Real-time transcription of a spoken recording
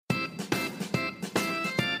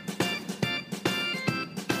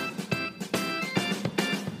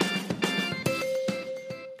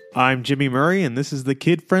I'm Jimmy Murray, and this is the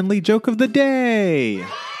kid-friendly joke of the day.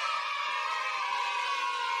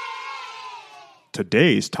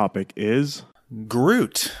 Today's topic is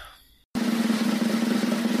Groot.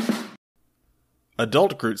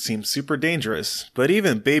 Adult Groot seems super dangerous, but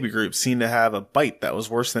even baby Groot seemed to have a bite that was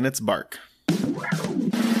worse than its bark.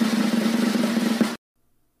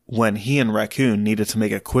 When he and Raccoon needed to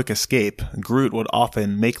make a quick escape, Groot would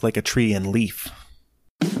often make like a tree and leaf.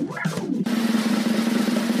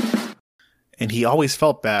 And he always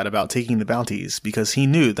felt bad about taking the bounties because he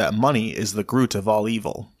knew that money is the Groot of all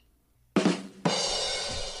evil.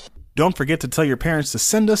 Don't forget to tell your parents to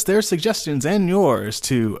send us their suggestions and yours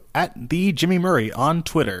to @TheJimmyMurray on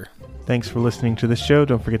Twitter. Thanks for listening to this show.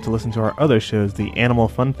 Don't forget to listen to our other shows, the Animal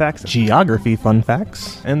Fun Facts, Geography Fun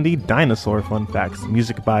Facts, and the Dinosaur Fun Facts.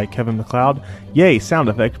 Music by Kevin MacLeod. Yay! Sound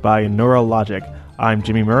effect by Neurologic. I'm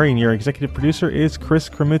Jimmy Murray, and your executive producer is Chris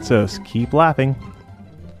Kremitzos. Keep laughing.